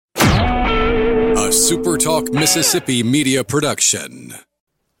a Super Talk Mississippi media production.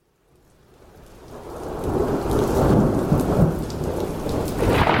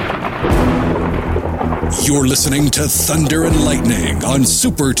 You're listening to Thunder and Lightning on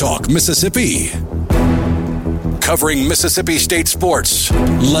Super Talk Mississippi. Covering Mississippi State sports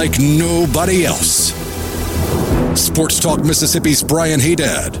like nobody else. Sports Talk Mississippi's Brian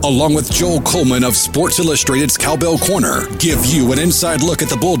Haydad, along with Joel Coleman of Sports Illustrated's Cowbell Corner, give you an inside look at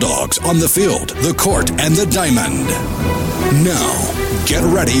the Bulldogs on the field, the court, and the diamond. Now, get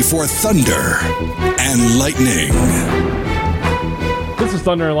ready for Thunder and Lightning. This is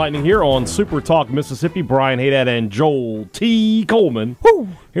Thunder and Lightning here on Super Talk Mississippi. Brian Haydad and Joel T. Coleman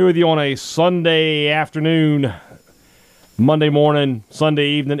here with you on a Sunday afternoon, Monday morning, Sunday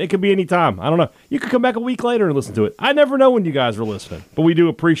evening. It could be any time. I don't know. You could come back a week later and listen to it. I never know when you guys are listening, but we do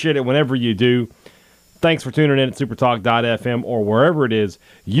appreciate it whenever you do. Thanks for tuning in at supertalk.fm or wherever it is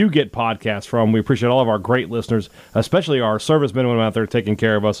you get podcasts from. We appreciate all of our great listeners, especially our servicemen and women out there taking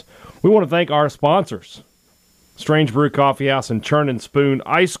care of us. We want to thank our sponsors, Strange Brew Coffee House and Churn and Spoon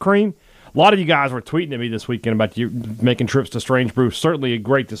Ice Cream. A lot of you guys were tweeting at me this weekend about you making trips to Strange Brew. Certainly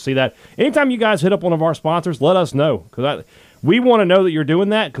great to see that. Anytime you guys hit up one of our sponsors, let us know, because we want to know that you're doing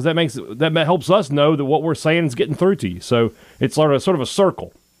that, because that helps us know that what we're saying is getting through to you. So it's sort of a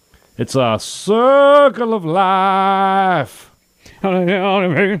circle. It's a circle of life. I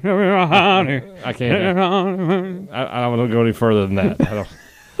can't. I don't want to go any further than that. I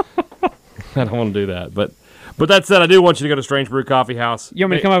don't want to do that, but that said, I do want you to go to Strange Brew Coffee House. You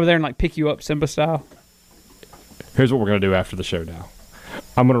want me to come over there and pick you up Simba style? Here's what we're going to do after the show now.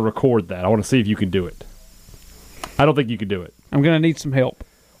 I'm going to record that. I want to see if you can do it. I don't think you can do it. I'm going to need some help.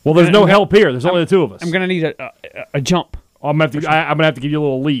 Well, there's no help here. There's only the two of us. I'm going to need a jump. I'm going to have to give you a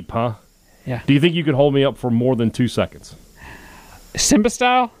little leap, huh? Yeah. Do you think you could hold me up for more than 2 seconds? Simba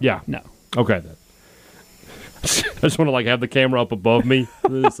style? Yeah. No. Okay, then. I just want to have the camera up above me.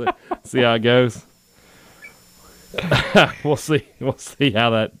 See how it goes. We'll see how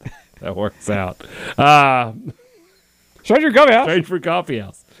that works out. Stranger Coffee House. Strange Brew Coffee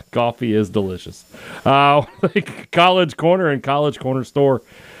House. Coffee is delicious. College Corner and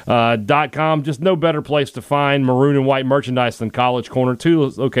collegecornerstore.com. Just no better place to find maroon and white merchandise than College Corner.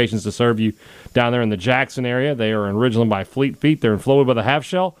 2 locations to serve you down there in the Jackson area. They are in Ridgeland by Fleet Feet. They're in Flowood by the Half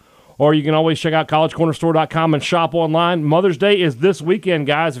Shell. Or you can always check out collegecornerstore.com and shop online. Mother's Day is this weekend,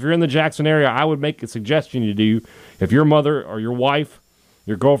 guys. If you're in the Jackson area, I would make a suggestion you do. If your mother or your wife,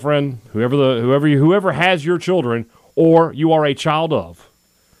 your girlfriend, whoever has your children, or you are a child of,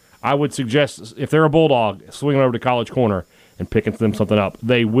 I would suggest, if they're a Bulldog, swinging over to College Corner and picking them something up.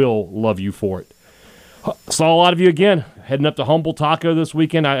 They will love you for it. Saw a lot of you again heading up to Humble Taco this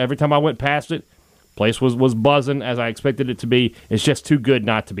weekend. Every time I went past it, place was buzzing as I expected it to be. It's just too good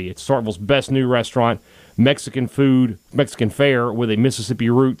not to be. It's Starkville's best new restaurant, Mexican food, Mexican fare with a Mississippi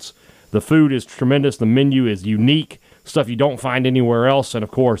roots. The food is tremendous. The menu is unique, stuff you don't find anywhere else. And,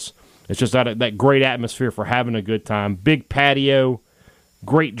 of course, it's just that great atmosphere for having a good time. Big patio,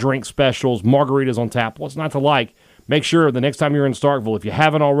 great drink specials, margaritas on tap. What's not to like? Make sure the next time you're in Starkville, if you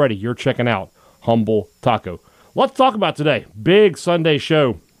haven't already, you're checking out Humble Taco. Let's talk about today. Big Sunday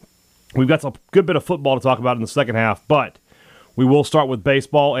show. We've got a good bit of football to talk about in the second half, but we will start with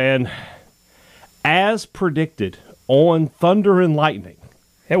baseball. And as predicted on Thunder and Lightning.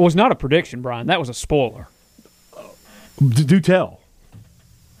 It was not a prediction, Brian. That was a spoiler. Do tell.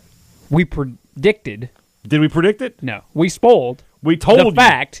 We predicted. Did we predict it? No. We spoiled. We told the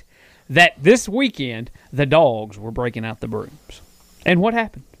fact that this weekend the Dogs were breaking out the brooms. And what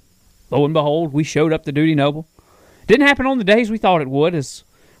happened? Lo and behold, we showed up to Dudy Noble. Didn't happen on the days we thought it would, as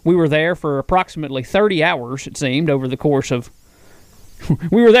we were there for approximately 30 hours, it seemed, over the course of...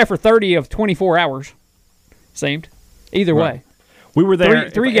 we were there for 30 of 24 hours, seemed. Either way. We were there...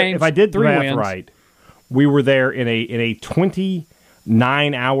 Three games, if I did the math wins. right, we were there in a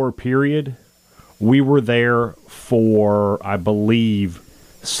 29-hour period. We were there for, I believe,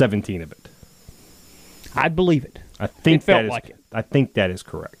 17 of it. I'd believe it. I think it felt like it. I think that is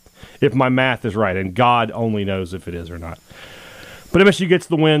correct. If my math is right, and God only knows if it is or not. But MSU gets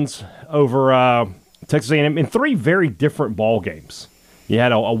the wins over Texas A&M in 3 very different ball games. You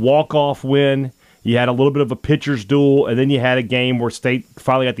had a walk-off win, you had a little bit of a pitcher's duel, and then you had a game where State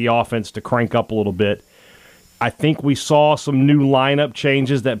finally got the offense to crank up a little bit. I think we saw some new lineup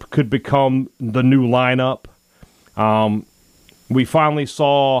changes that could become the new lineup. We finally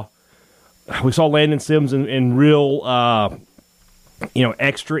saw Landon Sims in real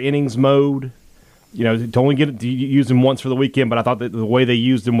extra innings mode. To only get it to use him once for the weekend, but I thought that the way they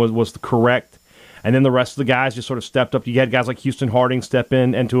used him was correct. And then the rest of the guys just sort of stepped up. You had guys like Houston Harding step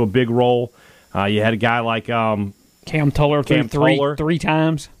into a big role. You had a guy like Cam Tuller three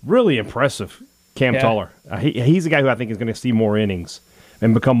times. Really impressive, Cam Tuller. He's a guy who I think is going to see more innings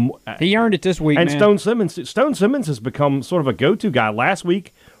and become. He earned it this week, and man. Stone Simmons has become sort of a go-to guy. Last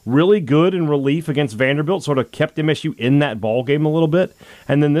week, really good in relief against Vanderbilt, sort of kept MSU in that ball game a little bit.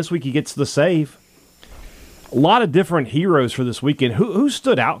 And then this week he gets the save. A lot of different heroes for this weekend. Who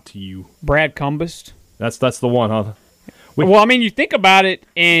stood out to you? Brad Cumbest. That's the one, huh? Well, I mean, you think about it,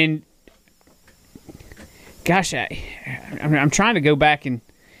 and gosh, I'm trying to go back and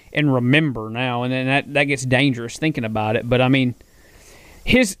remember now, and then that gets dangerous thinking about it. But I mean,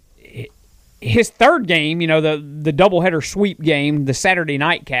 his third game, the doubleheader sweep game, the Saturday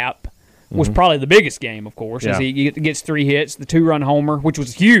nightcap, was probably the biggest game, of course, as he gets 3 hits, the 2-run homer, which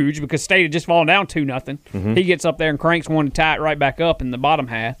was huge because State had just fallen down 2-0. He gets up there and cranks one to tie it right back up in the bottom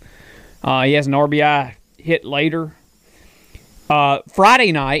half. He has an RBI hit later.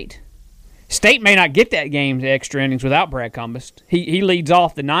 Friday night, State may not get that game to extra innings without Brad Cumbest. He leads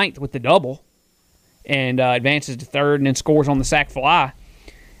off the 9th with the double and advances to third and then scores on the sac fly.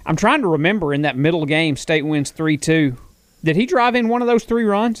 I'm trying to remember in that middle game, State wins 3-2. Did he drive in one of those 3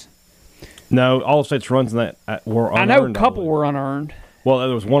 runs? No, all of State's runs in that were unearned. I know a couple were unearned. Well,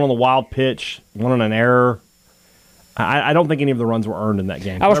 there was one on the wild pitch, one on an error. I don't think any of the runs were earned in that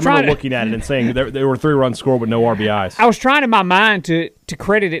game. I remember looking at it and saying there were 3 runs scored with no RBIs. I was trying in my mind to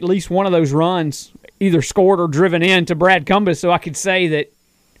credit at least one of those runs, either scored or driven in, to Brad Cumbest, so I could say that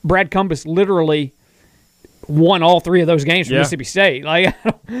Brad Cumbest literally won all 3 of those games for Mississippi State.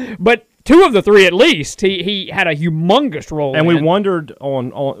 But 2 of the 3 at least, he had a humongous role. And we wondered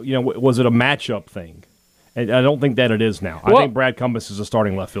on was it a matchup thing? And I don't think that it is now. I think Brad Cumbest is a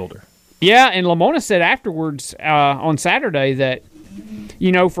starting left fielder. Yeah, and Lamona said afterwards on Saturday that,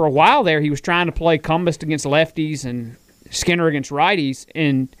 for a while there he was trying to play Cumbest against lefties and Skinner against righties,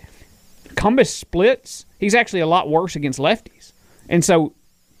 and Cumbest splits. He's actually a lot worse against lefties. And so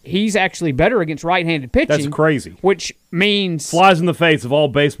he's actually better against right-handed pitching. That's crazy. Which means... flies in the face of all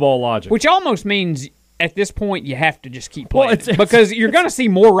baseball logic. Which almost means at this point you have to just keep playing. Because you're going to see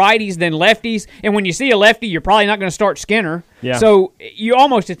more righties than lefties, and when you see a lefty, you're probably not going to start Skinner. Yeah. So you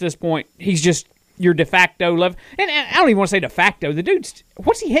almost at this point, he's just your de facto left. And I don't even want to say de facto. The dude's...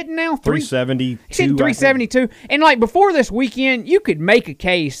 what's he hitting now? 372. He's hitting 372. And before this weekend, you could make a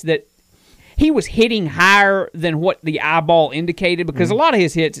case that he was hitting higher than what the eyeball indicated because a lot of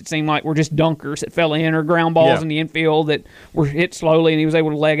his hits, it seemed like, were just dunkers that fell in or ground balls in the infield that were hit slowly and he was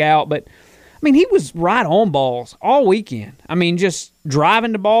able to leg out. But, he was right on balls all weekend. Just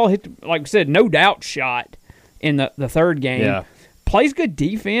driving the ball, hit, like I said, no doubt shot in the third game. Yeah. Plays good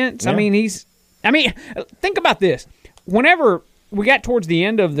defense. Yeah. Think about this. Whenever we got towards the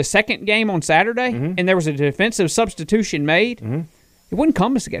end of the second game on Saturday and there was a defensive substitution made, it wasn't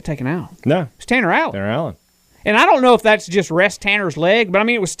Cumbest that got taken out. No. It was Tanner Allen. Tanner Allen. And I don't know if that's just rest Tanner's leg, but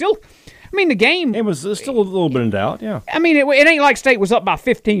it was still... the game... It was still a little bit in doubt, yeah. It ain't like State was up by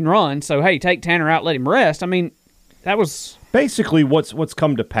 15 runs, so, hey, take Tanner out, let him rest. That was... Basically, what's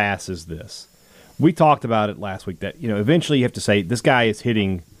come to pass is this. We talked about it last week that, eventually you have to say, this guy is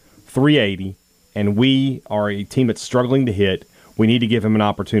hitting 380, and we are a team that's struggling to hit. We need to give him an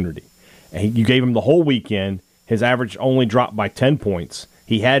opportunity. And you gave him the whole weekend. His average only dropped by 10 points.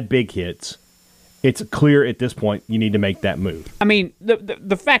 He had big hits. It's clear at this point you need to make that move.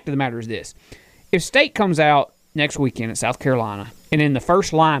 The fact of the matter is this. If State comes out next weekend at South Carolina, and in the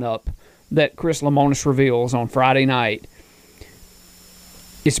first lineup that Chris Lemonis reveals on Friday night,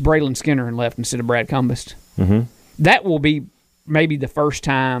 it's Braylon Skinner in left instead of Brad Cumbest, that will be maybe the first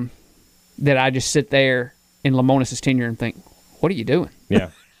time that I just sit there in Lemonis' tenure and think, what are you doing? Yeah.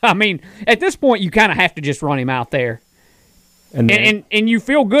 At this point, you kind of have to just run him out there. And you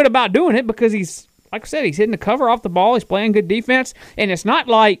feel good about doing it because he's, like I said, he's hitting the cover off the ball. He's playing good defense. And it's not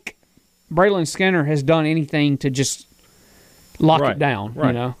like Braylon Skinner has done anything to just lock it down,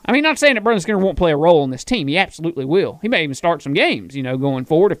 right. Not saying that Braylon Skinner won't play a role in this team. He absolutely will. He may even start some games, going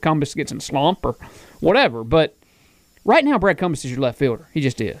forward if Cumbest gets in a slump or whatever. But right now, Brad Cumbest is your left fielder. He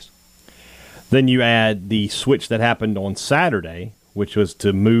just is. Then you add the switch that happened on Saturday, which was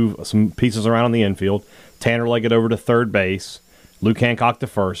to move some pieces around on the infield. Tanner Leggett over to third base, Luke Hancock to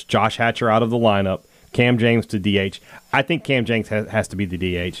first, Josh Hatcher out of the lineup, Cam James to DH. I think Cam James has to be the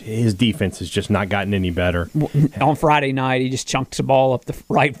DH. His defense has just not gotten any better. On Friday night, he just chunks the ball up the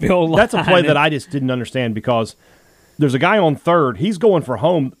right field line. That's a play that I just didn't understand because there's a guy on third. He's going for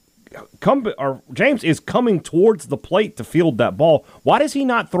home. James is coming towards the plate to field that ball. Why does he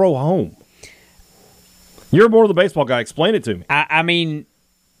not throw home? You're more of the baseball guy. Explain it to me.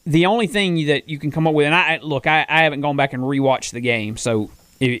 The only thing that you can come up with, and I haven't gone back and rewatched the game, so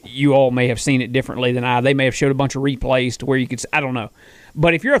You all may have seen it differently than I. They may have showed a bunch of replays to where you could – I don't know.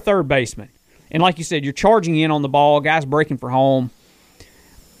 But if you're a third baseman, and like you said, you're charging in on the ball, guys breaking for home,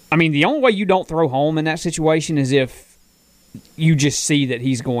 I mean, the only way you don't throw home in that situation is if you just see that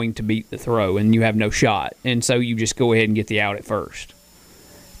he's going to beat the throw and you have no shot. And so you just go ahead and get the out at first.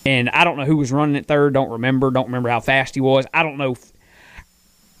 And I don't know who was running at third. Don't remember how fast he was. I don't know.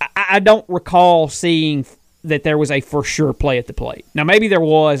 I don't recall seeing that there was a for sure play at the plate. Now, maybe there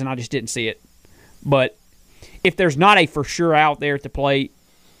was, and I just didn't see it. But if there's not a for sure out there at the plate,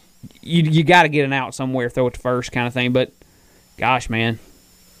 you got to get an out somewhere, throw it to first kind of thing. But, gosh, man.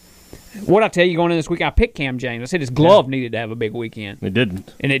 What I tell you going in this week, I picked Cam James. I said his glove needed to have a big weekend. It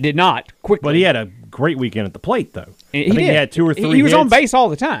didn't. And it did not, quickly. But he had a great weekend at the plate, though. He He had 2 or 3 He was hits. on base all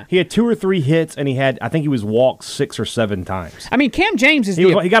the time. He had 2 or 3 hits, and I think he was walked 6 or 7 times. I mean, Cam James is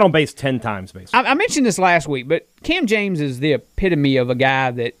He got on base 10 times, basically. I mentioned this last week, but Cam James is the epitome of a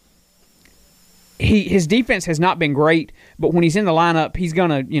guy that his defense has not been great, but when he's in the lineup, he's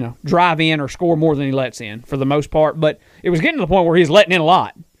going to, drive in or score more than he lets in for the most part. But it was getting to the point where he's letting in a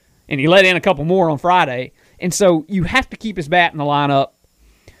lot, and he let in a couple more on Friday. And so you have to keep his bat in the lineup,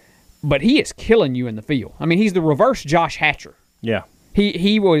 but he is killing you in the field. I mean, he's the reverse Josh Hatcher. Yeah.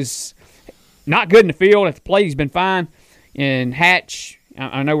 He was not good in the field. At the plate, he's been fine. And Hatch,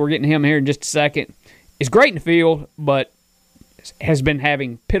 I know we're getting him here in just a second, is great in the field, but has been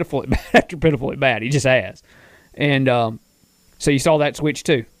having pitiful at bat after pitiful at bat. He just has. And so you saw that switch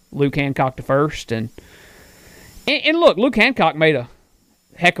too. Luke Hancock to first. And look, Luke Hancock made a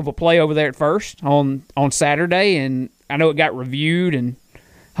heck of a play over there at first on Saturday, and I know it got reviewed and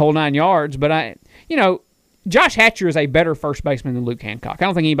whole 9 yards, but Josh Hatcher is a better first baseman than Luke Hancock. I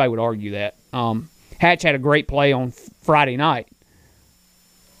don't think anybody would argue that. Hatch had a great play on Friday night,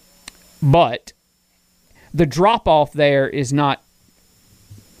 but the drop-off there is not,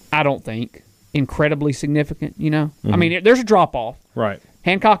 I don't think, incredibly significant, I mean, there's a drop-off. Right.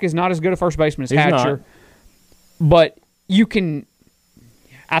 Hancock is not as good a first baseman as He's Hatcher, not. but you can,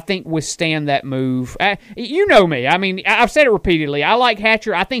 I think, withstand that move. You know me. I mean, I've said it repeatedly. I like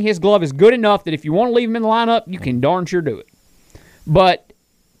Hatcher. I think his glove is good enough that if you want to leave him in the lineup, you can darn sure do it. But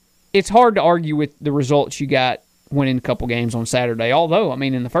it's hard to argue with the results you got winning a couple games on Saturday. Although, I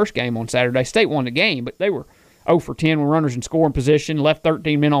mean, in the first game on Saturday, State won the game, but they were 0 for 10 with runners in scoring position, left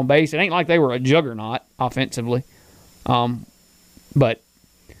 13 men on base. It ain't like they were a juggernaut offensively. But,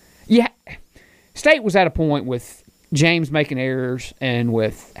 yeah, State was at a point with James making errors and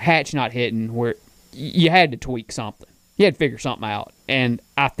with Hatch not hitting where you had to tweak something. You had to figure something out. And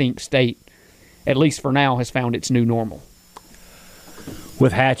I think State, at least for now, has found its new normal.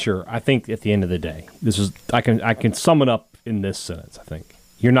 With Hatcher, I think at the end of the day, I can sum it up in this sentence, I think.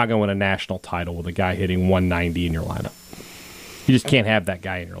 You're not going to win a national title with a guy hitting 190 in your lineup. You just can't have that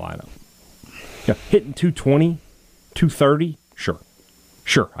guy in your lineup. Hitting 220, 230,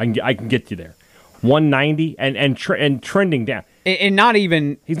 sure, I can get you there. 190 and trending down. And not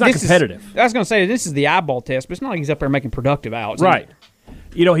even... He's not competitive. I was going to say, this is the eyeball test, but it's not like he's up there making productive outs. Right.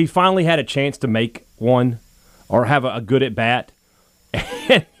 Either. He finally had a chance to make one or have a good at bat.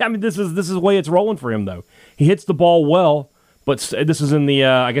 I mean, this is the way it's rolling for him, though. He hits the ball well, but this is in the,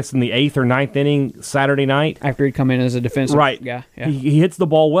 I guess, in the 8th or 9th inning Saturday night. After he'd come in as a defensive guy. Yeah. He hits the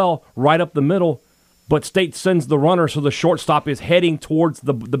ball well right up the middle, but State sends the runner so the shortstop is heading towards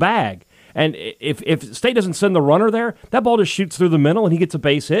the bag. And if State doesn't send the runner there, that ball just shoots through the middle and he gets a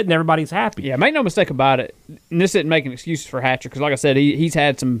base hit and everybody's happy. Yeah, make no mistake about it. And this isn't making excuses for Hatcher because, like I said, he's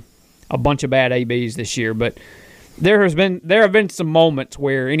had a bunch of bad ABs this year. But there have been some moments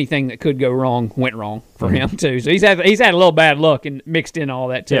where anything that could go wrong went wrong for him too. So he's had a little bad luck and mixed in all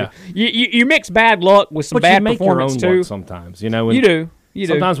that too. Yeah. You mix bad luck with some bad performance your own too. luck sometimes, You do.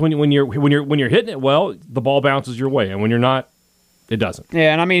 Sometimes when you're hitting it well, the ball bounces your way, and when you're not, it doesn't.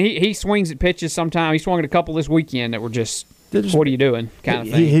 Yeah, and I mean he swings at pitches sometimes. He swung at a couple this weekend that were just what are you doing kind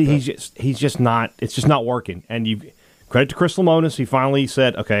of thing. He's just not. It's just not working. And you credit to Chris Lemonis. He finally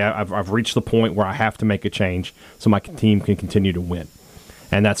said, "Okay, I've reached the point where I have to make a change so my team can continue to win."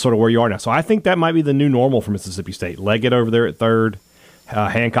 And that's sort of where you are now. So I think that might be the new normal for Mississippi State. Leggett over there at third,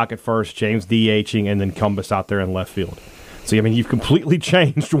 Hancock at first, James DHing, and then Cumbus out there in left field. So I mean, you've completely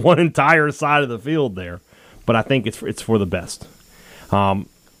changed one entire side of the field there. But I think it's for the best.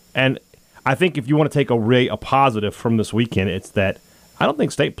 And I think if you want to take a positive from this weekend, it's that I don't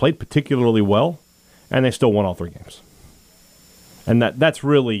think State played particularly well, and they still won all 3 games. And that's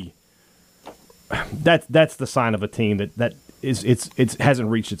really that's the sign of a team that hasn't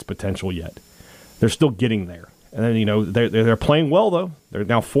reached its potential yet. They're still getting there, And then, they're playing well, though. They're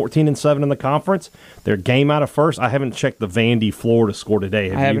now 14-7 in the conference. They're game out of first. I haven't checked the Vandy, Florida score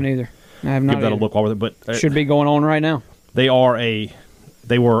today. I haven't either. I have not. Give that a look while with it. But should be going on right now. They were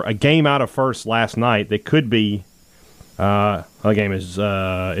a game out of first last night. They could be. The game is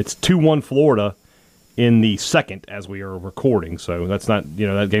it's 2-1 Florida in the second as we are recording. So that's not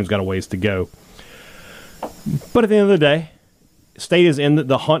that game's got a ways to go. But at the end of the day, State is in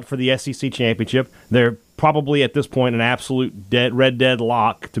the hunt for the SEC championship. They're probably at this point an absolute red dead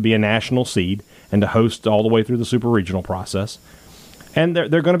lock to be a national seed and to host all the way through the super regional process. And they're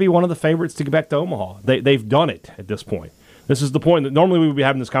going to be one of the favorites to get back to Omaha. They've done it at this point. This is the point that normally we would be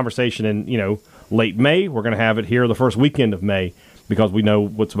having this conversation in late May. We're going to have it here the first weekend of May because we know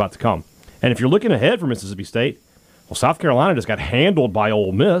what's about to come. And if you're looking ahead for Mississippi State, well, South Carolina just got handled by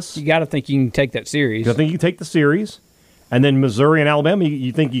Ole Miss. You got to think you can take that series. I think you can take the series. And then Missouri and Alabama,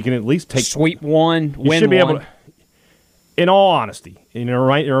 you think you can at least take... Sweep one, win should be one. Able to, in all honesty, in the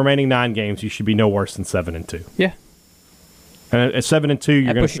remaining 9 games, you should be no worse than 7-2. Yeah. And at 7-2,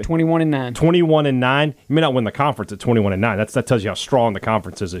 you're going to... push you 21-9. 21-9. You may not win the conference at 21-9. That tells you how strong the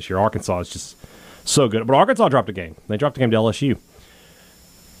conference is this year. Arkansas is just so good. But Arkansas dropped a game. They dropped a game to LSU.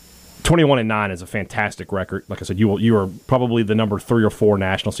 21-9 is a fantastic record. Like I said, you are probably the number 3 or 4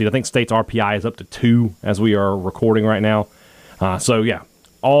 national seed. I think State's RPI is up to 2 as we are recording right now. So yeah,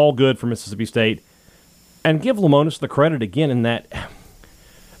 all good for Mississippi State. And give Lemonis the credit again in that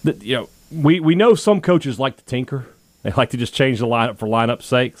we know some coaches like to tinker. They like to just change the lineup for lineup's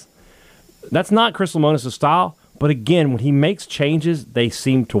sakes. That's not Chris Lemonis' style. But again, when he makes changes, they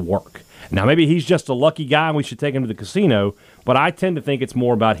seem to work. Now, maybe he's just a lucky guy and we should take him to the casino, but I tend to think it's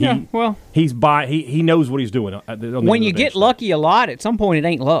more about he knows what he's doing. When you get lucky a lot, at some point it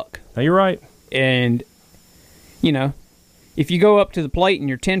ain't luck. Now, you're right. And, if you go up to the plate and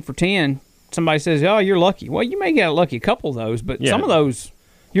you're 10 for 10, somebody says, oh, you're lucky. Well, you may get a lucky couple of those, but some of those,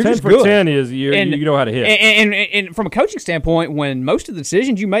 you're 10 just good. 10 for 10 is you know how to hit. And from a coaching standpoint, when most of the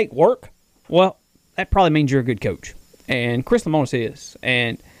decisions you make work, well, that probably means you're a good coach. And Chris Lemonis is.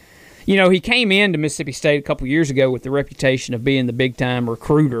 And he came into Mississippi State a couple years ago with the reputation of being the big-time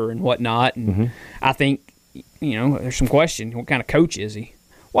recruiter and whatnot. And I think, there's some question, what kind of coach is he?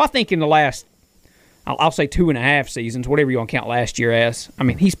 Well, I think in the last, I'll say 2.5 seasons, whatever you want to count last year as,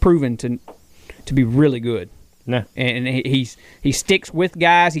 he's proven to be really good. Nah. And he sticks with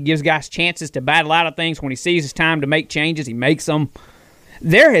guys. He gives guys chances to battle out of things. When he sees it's time to make changes, he makes them.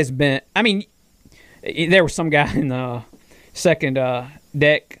 There has been, there was some guy in the second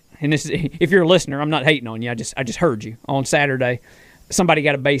deck. And this is, if you're a listener, I'm not hating on you. I just heard you on Saturday. Somebody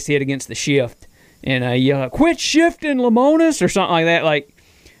got a base hit against the shift, and you quit shifting, Lemonis, or something like that. Like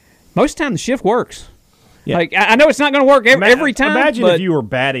most of the time, the shift works. Yeah. Like I know it's not going to work every time. Imagine if you were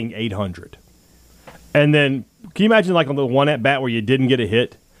batting 800, and then can you imagine like on the one at bat where you didn't get a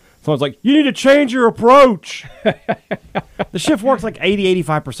hit? Someone's like, you need to change your approach. The shift works like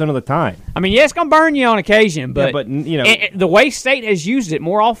 80-85% of the time. It's going to burn you on occasion, but, the way State has used it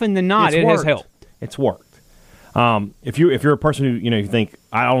more often than not, it has helped. It's worked. If you're a person who you think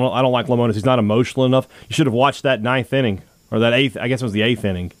I don't like Lemonis, he's not emotional enough. You should have watched that 9th inning or that 8th. I guess it was the 8th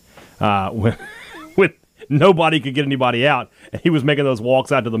inning when nobody could get anybody out, and he was making those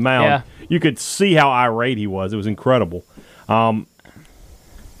walks out to the mound. Yeah. You could see how irate he was. It was incredible.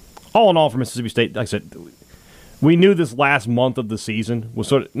 All in all, for Mississippi State, like I said, we knew this last month of the season was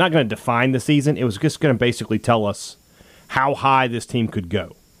sort of not going to define the season. It was just going to basically tell us how high this team could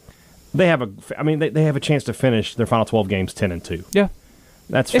go. They have a chance to finish their final 12 games 10-2. Yeah,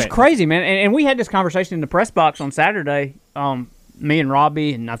 it's crazy, man. And we had this conversation in the press box on Saturday. Me and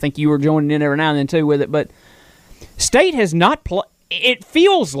Robbie, and I think you were joining in every now and then too with it. But State has not played. It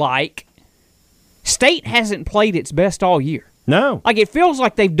feels like State hasn't played its best all year. No. Like, it feels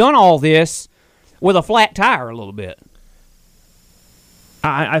like they've done all this with a flat tire a little bit.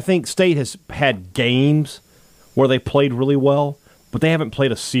 I think State has had games where they played really well, but they haven't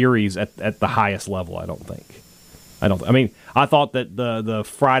played a series at the highest level, I don't think. I thought that the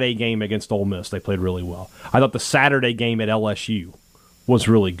Friday game against Ole Miss, they played really well. I thought the Saturday game at LSU was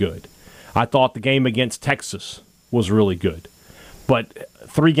really good. I thought the game against Texas was really good. But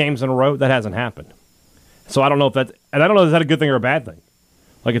 3 games in a row, that hasn't happened. So I don't know if that's – and I don't know if that's a good thing or a bad thing.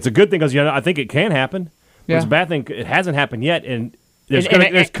 Like, it's a good thing because I think it can happen. But it's a bad thing. It hasn't happened yet, and there's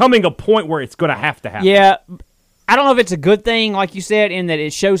coming a point where it's going to have to happen. Yeah. I don't know if it's a good thing, like you said, in that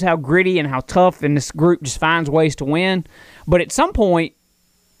it shows how gritty and how tough, and this group just finds ways to win. But at some point,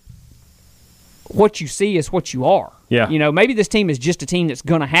 what you see is what you are. Yeah. Maybe this team is just a team that's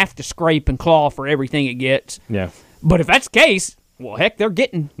going to have to scrape and claw for everything it gets. Yeah. But if that's the case, Well, heck, they're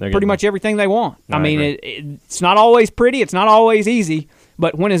getting They're pretty getting much everything they want. I mean, agree. it's not always pretty. It's not always easy.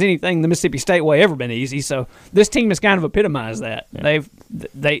 But when has anything the Mississippi State way ever been easy? So this team has kind of epitomized that. Yeah.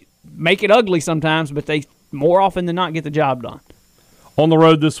 They make it ugly sometimes, but they more often than not get the job done. On the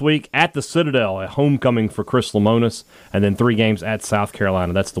road this week at the Citadel, a homecoming for Chris Lemonis, and then 3 games at South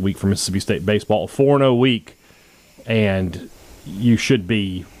Carolina. That's the week for Mississippi State baseball. A 4-0 week, and you should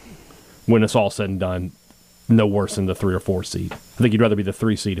be, when it's all said and done, no worse than the 3 or 4 seed. I think you'd rather be the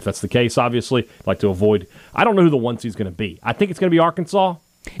 3 seed if that's the case, obviously. I'd like to avoid. I don't know who the 1 seed is going to be. I think it's going to be Arkansas.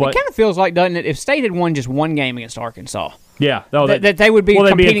 But It kind of feels like, doesn't it, if State had won just one game against Arkansas, yeah, no, that they would be they'd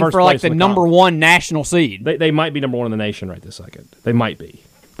competing in first for like place the in number conference. 1 national seed. They might be number 1 in the nation right this second. They might be,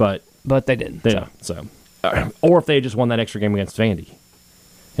 but But they didn't. yeah. So, or if they had just won that extra game against Vandy,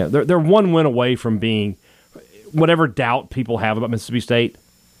 yeah, they're 1 win away from being whatever doubt people have about Mississippi State.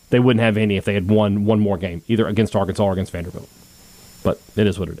 They wouldn't have any if they had won one more game, either against Arkansas or against Vanderbilt. But it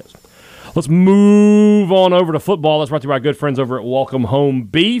is what it is. Let's move on over to football. That's brought to you by our good friends over at Welcome Home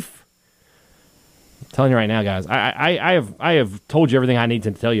Beef. I'm telling you right now, guys, I have told you everything I need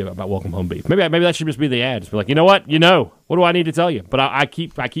to tell you about Welcome Home Beef. Maybe that should just be the ad. Just be like, you know what? What do I need to tell you? But I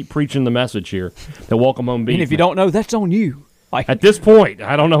keep preaching the message here that Welcome Home Beef. And if you don't know, that's on you. Like, At this point,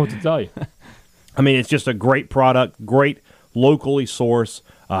 I don't know what to tell you. I mean, it's just a great product, great locally sourced,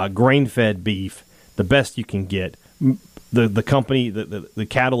 grain-fed beef, the best you can get. The company, the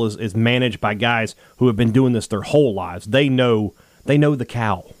cattle is managed by guys who have been doing this their whole lives. They know the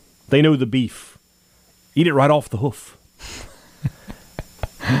cow. They know the beef. Eat it right off the hoof.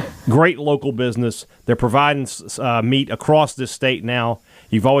 Great local business. They're providing meat across this state now.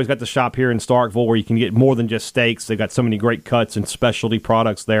 You've always got the shop here in Starkville where you can get more than just steaks. They've got so many great cuts and specialty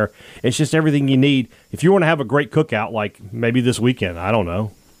products there. It's just everything you need. If you want to have a great cookout, like maybe this weekend, I don't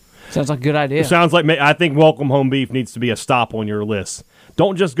know. sounds like a good idea. It sounds like I think Welcome Home Beef needs to be a stop on your list.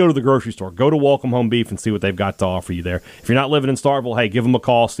 Don't just go to the grocery store. Go to Welcome Home Beef and see what they've got to offer you there. If you're not living in Starkville, hey, give them a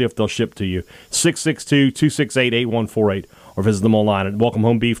call, see if they'll ship to you. 662-268-8148 or visit them online at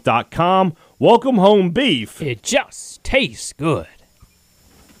welcomehomebeef.com. Welcome Home Beef. It just tastes good.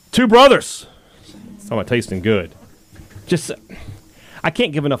 Two brothers. It's talking about tasting good. Just, I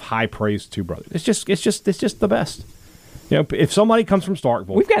can't give enough high praise to Two Brothers. It's just the best. You know, if somebody comes from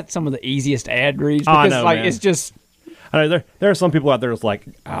Starkville, We've got some of the easiest ad reads I because know, like man. it's just I know there are some people out there that's like,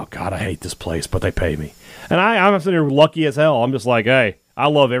 oh God, I hate this place, but they pay me, and I'm sitting here lucky as hell. I'm just like, hey, I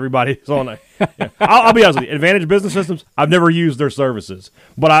love everybody who's on it. Yeah. I'll be honest with you. Advantage Business Systems, I've never used their services,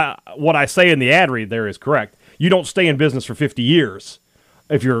 but what I say in the ad read there is correct. You don't stay in business for 50 years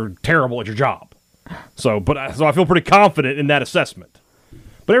if you're terrible at your job. So I feel pretty confident in that assessment.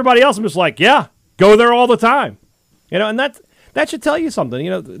 But everybody else, I'm just like, yeah, go there all the time. You know, and that should tell you something. You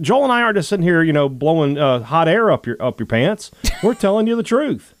know, Joel and I aren't just sitting here, you know, blowing hot air up your pants. We're telling you the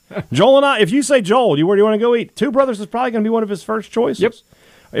truth. Joel and I, if you say, Joel, where do you want to go eat? Two Brothers is probably going to be one of his first choices. Yep.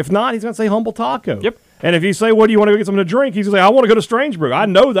 If not, he's going to say Humble Taco. Yep. And if you say, what do you want to go get something to drink? He's going to say, I want to go to Strange Brew. I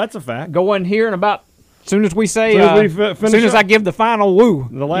know that's a fact. go in here and about as soon as we say As soon as we finish as up. I give the final woo.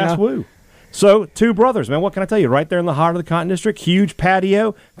 The last you know? woo. So, Two Brothers, man, what can I tell you? Right there in the heart of the Cotton District, huge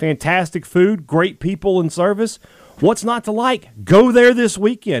patio, fantastic food, great people and service. What's not to like? Go there this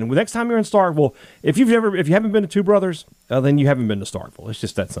weekend. Next time you're in Starkville, if you haven't been to Two Brothers, then you haven't been to Starkville. It's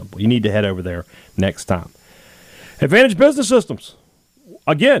just that simple. You need to head over there next time. Advantage Business Systems.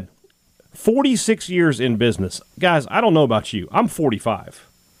 Again, 46 years in business. Guys, I don't know about you. I'm 45,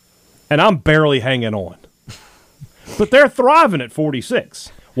 and I'm barely hanging on. But they're thriving at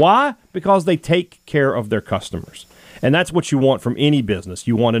 46. Why? Because they take care of their customers. And that's what you want from any business.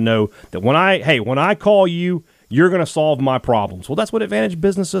 You want to know that when I call you, you're going to solve my problems. Well, that's what Advantage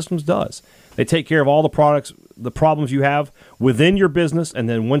Business Systems does. They take care of all the problems you have within your business, and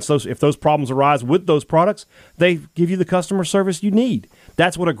then if those problems arise with those products, they give you the customer service you need.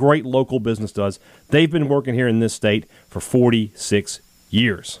 That's what a great local business does. They've been working here in this state for 46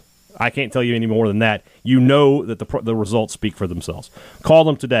 years. I can't tell you any more than that. You know that the results speak for themselves. Call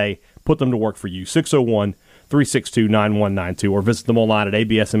them today. Put them to work for you. 601-362-9192 or visit them online at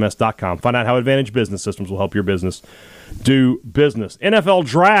absms.com. Find out how Advantage Business Systems will help your business do business. NFL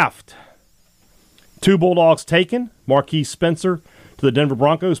Draft. 2 Bulldogs taken. Marquise Spencer to the Denver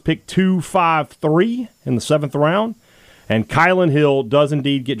Broncos. Pick 253 in the 7th round. And Kylan Hill does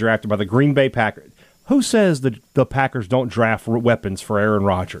indeed get drafted by the Green Bay Packers. Who says the Packers don't draft weapons for Aaron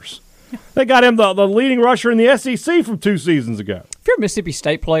Rodgers? They got him the leading rusher in the SEC from 2 seasons ago. If you're a Mississippi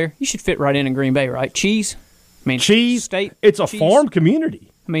State player, you should fit right in Green Bay, right? Cheese. I mean, Cheese. State. It's a cheese. farm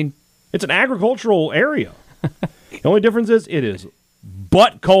community. I mean, It's an agricultural area. The only difference is it is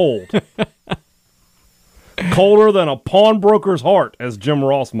butt cold. Colder than a pawnbroker's heart, as Jim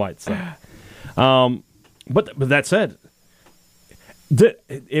Ross might say. But that said,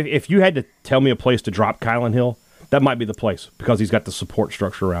 if you had to tell me a place to drop Kylan Hill, that might be the place because he's got the support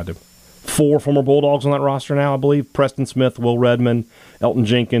structure around him. 4 former Bulldogs on that roster now, I believe. Preston Smith, Will Redmond, Elton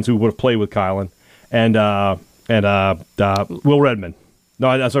Jenkins, who would have played with Kylan, and Will Redmond.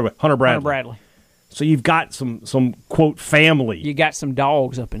 No, sorry, Hunter Bradley. Hunter Bradley. So you've got some quote family. You got some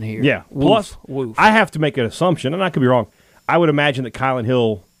dogs up in here. Yeah. Woof, Plus, woof. I have to make an assumption, and I could be wrong. I would imagine that Kylan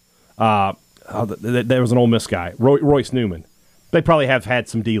Hill, there was an Ole Miss guy, Royce Newman. They probably have had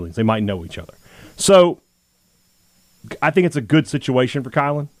some dealings. They might know each other. So I think it's a good situation for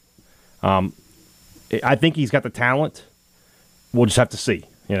Kylan. I think he's got the talent. We'll just have to see.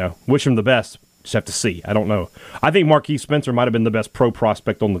 Wish him the best. Just have to see. I don't know. I think Marquise Spencer might have been the best pro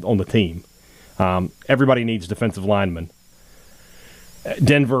prospect on the team. Everybody needs defensive linemen.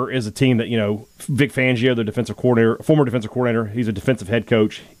 Denver is a team that, Vic Fangio, their defensive coordinator, former defensive coordinator, he's a defensive head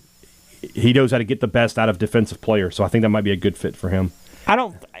coach. He knows how to get the best out of defensive players, so I think that might be a good fit for him. I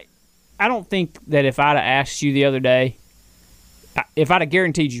don't think that if I'd have asked you the other day, if I'd have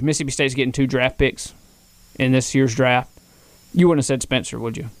guaranteed you Mississippi State's getting 2 draft picks in this year's draft, you wouldn't have said Spencer,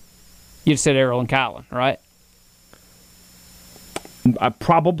 would you? You'd have said Errol and Kylan, right?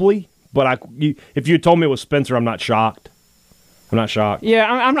 Probably, but if you had told me it was Spencer, I'm not shocked.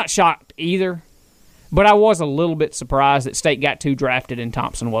 Yeah, I'm not shocked either, but I was a little bit surprised that State got 2 drafted and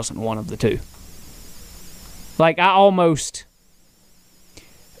Thompson wasn't one of the 2. Like, I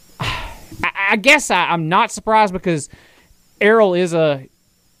guess I'm not surprised because Errol is a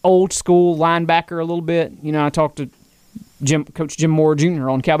old school linebacker a little bit. I talked to Coach Jim Moore Jr.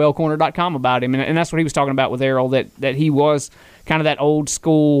 on CowbellCorner.com about him, and that's what he was talking about with Errol, that he was kind of that old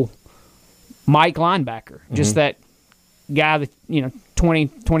school Mike linebacker, just that guy that 20,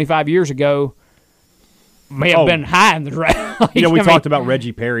 25 years ago may have been high in the draft. We talked about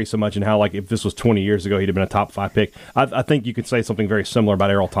Reggie Perry so much and how, like, if this was 20 years ago, he'd have been a top 5 pick. I think you could say something very similar about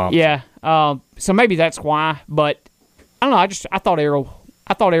Errol Thompson. Yeah, so maybe that's why, but I don't know. I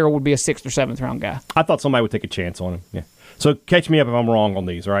thought Errol would be a 6th or 7th round guy. I thought somebody would take a chance on him. Yeah. So catch me up if I'm wrong on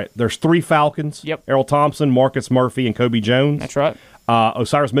these. All right. There's 3 Falcons. Yep. Errol Thompson, Marcus Murphy, and Kobe Jones. That's right.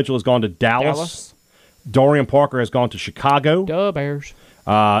 Osiris Mitchell has gone to Dallas. Dorian Parker has gone to Chicago. Duh, Bears.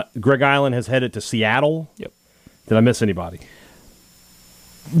 Greg Island has headed to Seattle. Yep. Did I miss anybody?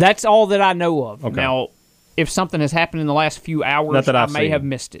 That's all that I know of. Okay. Now, if something has happened in the last few hours, I may have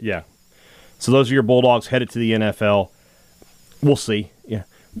missed it. Yeah. So those are your Bulldogs headed to the NFL. We'll see. Yeah.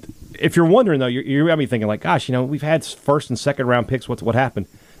 If you're wondering, though, you're got me thinking, like, gosh, we've had 1st and 2nd round picks. What happened?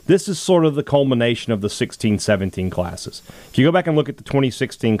 This is sort of the culmination of the 16-17 classes. If you go back and look at the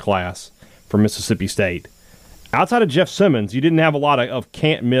 2016 class for Mississippi State, outside of Jeff Simmons, you didn't have a lot of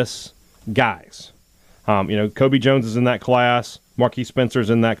can't-miss guys. Kobe Jones is in that class. Marquise Spencer's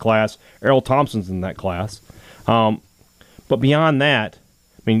in that class. Errol Thompson's in that class. But beyond that,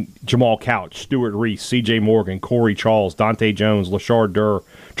 Jamal Couch, Stuart Reese, C.J. Morgan, Corey Charles, Dante Jones, Lashard Durr,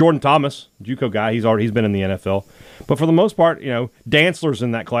 Jordan Thomas, JUCO guy. He's been in the NFL. But for the most part, Dantzler's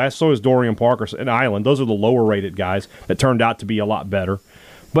in that class. So is Dorian Parker and Island. Those are the lower-rated guys that turned out to be a lot better.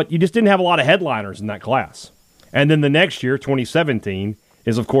 But you just didn't have a lot of headliners in that class. And then the next year, 2017,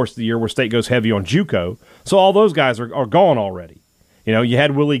 is, of course, the year where State goes heavy on JUCO. So all those guys are gone already. You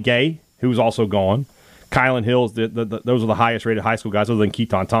had Willie Gay, who was also gone. Kylan Hill, those are the highest-rated high school guys other than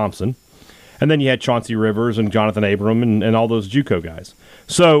Keaton Thompson. And then you had Chauncey Rivers and Jonathan Abram and all those JUCO guys.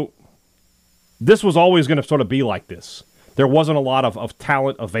 So this was always going to sort of be like this. There wasn't a lot of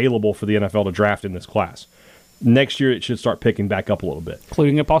talent available for the NFL to draft in this class. Next year, it should start picking back up a little bit.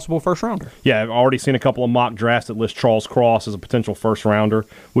 Including a possible first-rounder. Yeah, I've already seen a couple of mock drafts that list Charles Cross as a potential first-rounder,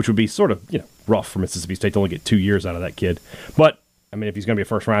 which would be sort of rough for Mississippi State to only get 2 years out of that kid. But, if he's going to be a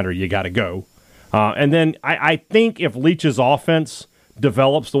first-rounder, you got to go. And then I think if Leach's offense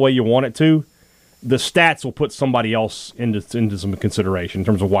develops the way you want it to, the stats will put somebody else into some consideration in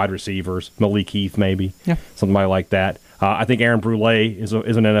terms of wide receivers, Malik Heath maybe, somebody like that. I think Aaron Brule is an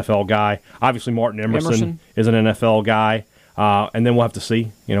NFL guy. Obviously, Martin Emerson is an NFL guy. And then we'll have to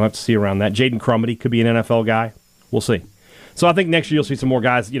see. Have to see around that. Jaden Crumity could be an NFL guy. We'll see. So I think next year you'll see some more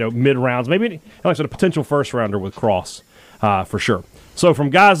guys, mid-rounds. Maybe, like I said, a potential first-rounder with Cross for sure. So from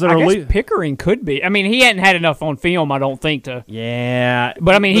guys that I guess Pickering could be. He hadn't had enough on film, I don't think, to. Yeah.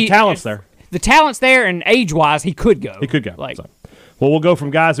 But, the talent's there. The talent's there, and age-wise, he could go. He could go. Well, we'll go from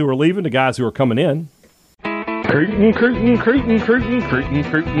guys who are leaving to guys who are coming in. Creighton. Creighton, Creighton, Creighton, Creighton,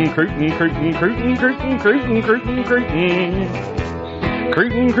 Creighton, Creighton, Creighton, Creighton, Creighton, Creighton, Creighton, Creighton.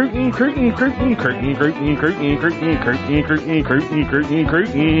 Creighton, Creighton, Creighton, Creighton, Creighton, Creighton, Creighton, Creighton, Creighton, Creighton, Creighton, Creighton,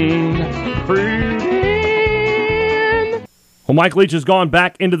 Creighton, Creighton. Well, Mike Leach has gone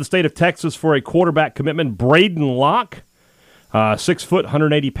back into the state of Texas for a quarterback commitment. Braden Locke, 6 foot,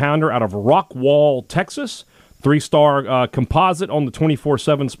 180-pounder out of Rockwall, Texas. 3-star composite on the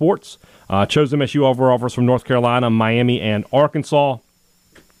 24/7 Sports. Chose MSU over offers from North Carolina, Miami, and Arkansas.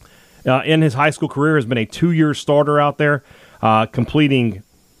 In his high school career, has been a 2-year starter out there, completing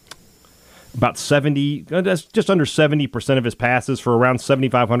about just under 70% of his passes for around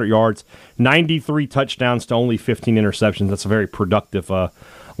 7,500 yards, 93 touchdowns to only 15 interceptions. That's a very productive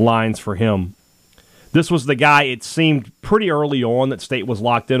lines for him. This was the guy, it seemed pretty early on, that State was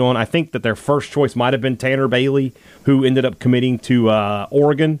locked in on. I think that their first choice might have been Tanner Bailey, who ended up committing to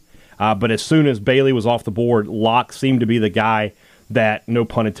Oregon. But as soon as Bailey was off the board, Locke seemed to be the guy that, no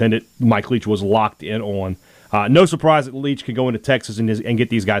pun intended, Mike Leach was locked in on. No surprise that Leach can go into Texas and get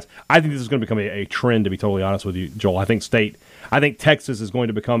these guys. I think this is going to become a trend, to be totally honest with you, Joel. I think Texas is going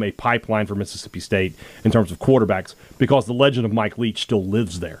to become a pipeline for Mississippi State in terms of quarterbacks because the legend of Mike Leach still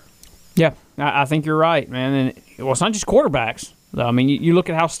lives there. Yeah, I think you're right, man. And it's not just quarterbacks. I mean, you look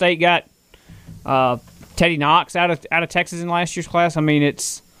at how State got Teddy Knox out of Texas in last year's class. I mean,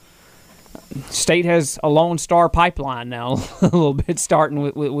 State has a Lone Star pipeline now, a little bit starting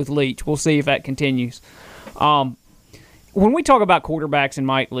with Leach. We'll see if that continues. When we talk about quarterbacks and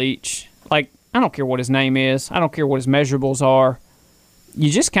Mike Leach, I don't care what his name is. I don't care what his measurables are. You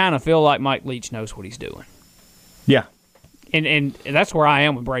just kind of feel like Mike Leach knows what he's doing. Yeah. And that's where I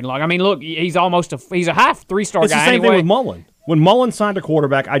am with Braden Locke. I mean, look, he's a high 3-star guy. It's the same thing with Mullen. When Mullen signed a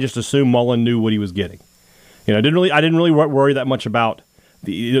quarterback, I just assumed Mullen knew what he was getting. I didn't really worry that much about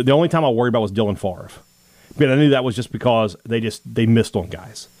the only time I worried about was Dylan Favre. But I knew that was just because they missed on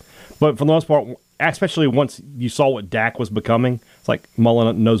guys. But for the most part, especially once you saw what Dak was becoming, it's like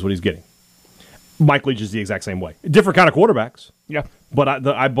Mullen knows what he's getting. Mike Leach is the exact same way. Different kind of quarterbacks. Yeah. But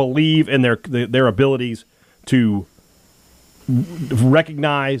I believe in their abilities to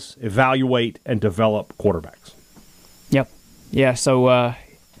recognize, evaluate, and develop quarterbacks. Yep. Yeah, so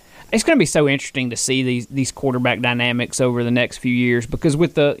it's going to be so interesting to see these quarterback dynamics over the next few years because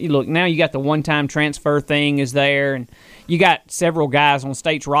now you got the one-time transfer thing is there, and you got several guys on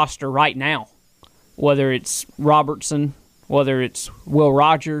State's roster right now, whether it's Robertson, whether it's Will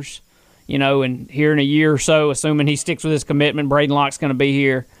Rogers, and here in a year or so, assuming he sticks with his commitment, Braden Locke's going to be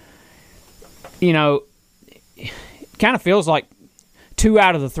here. Kind of feels like 2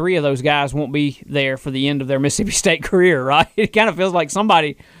 out of the 3 of those guys won't be there for the end of their Mississippi State career, right? It kind of feels like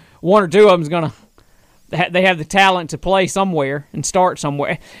one or two of them is going to they have the talent to play somewhere and start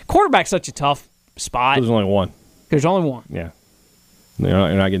somewhere. Quarterback's such a tough spot. There's only one. There's only one. Yeah.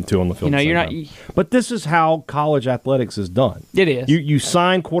 You're not getting 2 on the field. You're not. But this is how college athletics is done. It is. You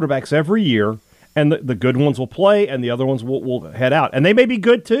sign quarterbacks every year, and the good ones will play, and the other ones will head out. And they may be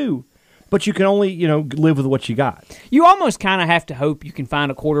good too. But you can only, live with what you got. You almost kind of have to hope you can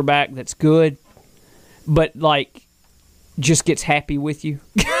find a quarterback that's good, but, just gets happy with you.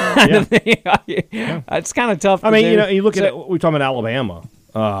 Yeah. It's kind of tough. I mean, you look at we're talking about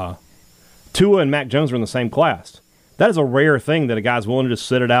Alabama. Tua and Mac Jones were in the same class. That is a rare thing that a guy's willing to just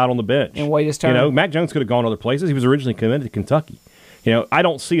sit it out on the bench. And wait his turn. Mac Jones could have gone other places. He was originally committed to Kentucky. I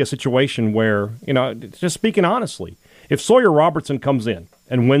don't see a situation where, just speaking honestly, if Sawyer Robertson comes in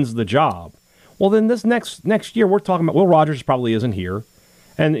and wins the job, well, then this next year we're talking about Will Rogers probably isn't here.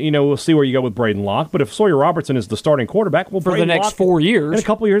 And, we'll see where you go with Braden Locke. But if Sawyer Robertson is the starting quarterback, well, for Braden the next Locke, 4 years. in a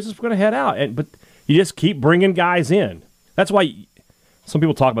couple of years, it's going to head out. But you just keep bringing guys in. That's why some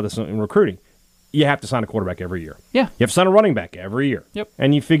people talk about this in recruiting. You have to sign a quarterback every year. Yeah. You have to sign a running back every year. Yep.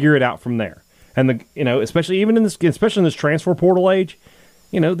 And you figure it out from there. And especially in this transfer portal age,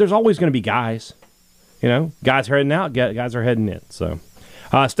 there's always going to be guys. Guys are heading out, guys are heading in. So,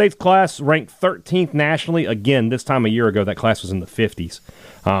 State's class ranked 13th nationally. Again, this time a year ago, that class was in the 50s.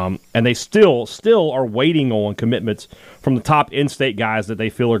 And they still are waiting on commitments from the top in-state guys that they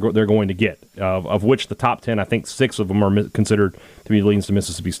feel they're going to get, of which the top 10, I think 6 of them are considered to be leading to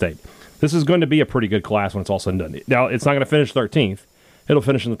Mississippi State. This is going to be a pretty good class when it's all said and done. Now, it's not going to finish 13th. It'll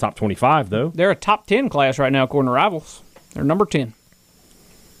finish in the top 25, though. They're a top 10 class right now, according to Rivals. They're number 10.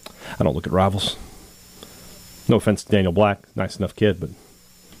 I don't look at Rivals. No offense to Daniel Black. Nice enough kid, but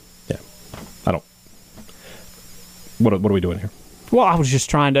yeah, I don't. What are we doing here? Well, I was just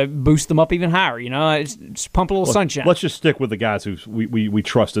trying to boost them up even higher, just pump a little sunshine. Let's just stick with the guys who we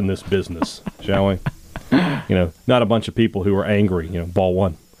trust in this business, shall we? Not a bunch of people who are angry, ball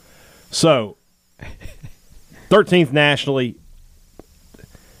one. So, 13th nationally,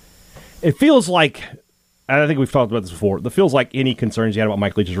 it feels like, and I think we've talked about this before, it feels like any concerns you had about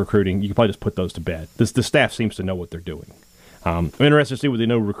Mike Leach's recruiting, you can probably just put those to bed. The staff seems to know what they're doing. I'm interested to see what they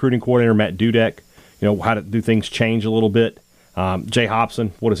know recruiting coordinator Matt Dudek, how to do things change a little bit. Jay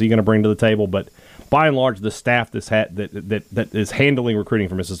Hobson, what is he going to bring to the table? But by and large, the staff that is handling recruiting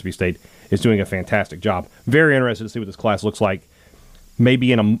for Mississippi State is doing a fantastic job. Very interested to see what this class looks like.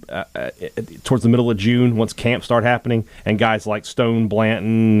 Maybe towards the middle of June, once camps start happening, and guys like Stone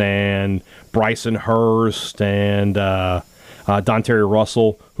Blanton and Bryson Hurst and Don Terry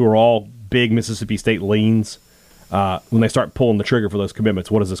Russell, who are all big Mississippi State leans, when they start pulling the trigger for those commitments,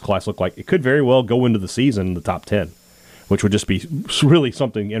 what does this class look like? It could very well go into the season in the top 10, which would just be really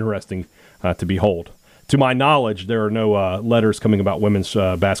something interesting to behold. To my knowledge, there are no letters coming about women's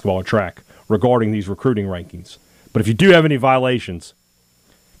basketball or track regarding these recruiting rankings. But if you do have any violations,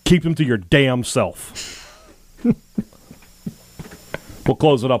 keep them to your damn self. We'll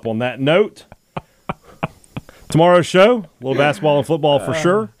close it up on that note. Tomorrow's show, a little basketball and football for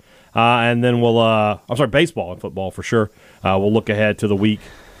sure. And then we'll, baseball and football for sure. We'll look ahead to the week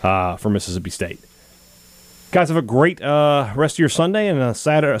for Mississippi State. Guys, have a great rest of your Sunday and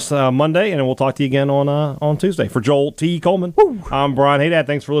Monday, and we'll talk to you again on Tuesday. For Joel T. Coleman, I'm Brian Haydad.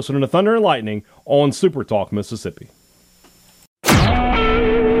 Thanks for listening to Thunder and Lightning on Super Talk Mississippi.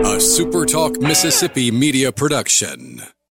 A Super Talk Mississippi media production.